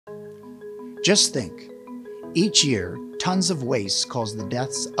Just think, each year, tons of waste cause the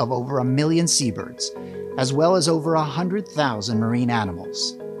deaths of over 1 million seabirds, as well as over 100,000 marine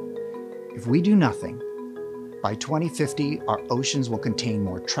animals. If we do nothing, by 2050, our oceans will contain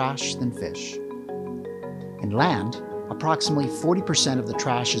more trash than fish. Inland, approximately 40% of the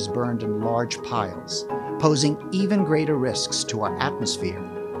trash is burned in large piles, posing even greater risks to our atmosphere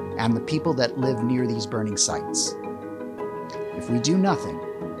and the people that live near these burning sites. If we do nothing,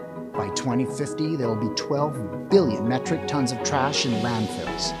 by 2050, there will be 12 billion metric tons of trash in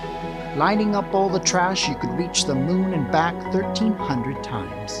landfills. Lining up all the trash, you could reach the moon and back 1,300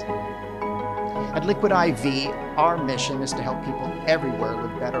 times. At Liquid IV, our mission is to help people everywhere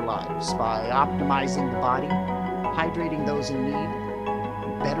live better lives by optimizing the body, hydrating those in need,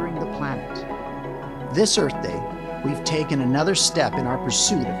 and bettering the planet. This Earth Day, we've taken another step in our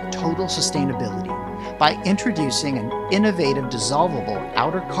pursuit of total sustainability by introducing an innovative dissolvable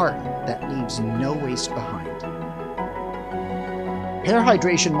outer carton that leaves no waste behind. Pear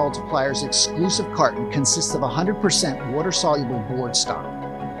Hydration Multiplier's exclusive carton consists of 100% water-soluble board stock,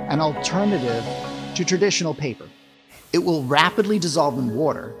 an alternative to traditional paper. It will rapidly dissolve in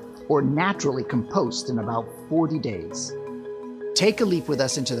water or naturally compost in about 40 days. Take a leap with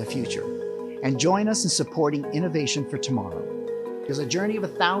us into the future and join us in supporting innovation for tomorrow, because a journey of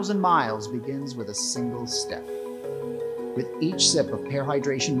 1,000 miles begins with a single step. With each sip of Pear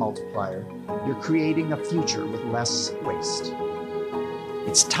Hydration Multiplier, you're creating a future with less waste.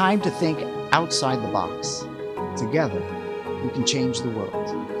 It's time to think outside the box. Together, we can change the world.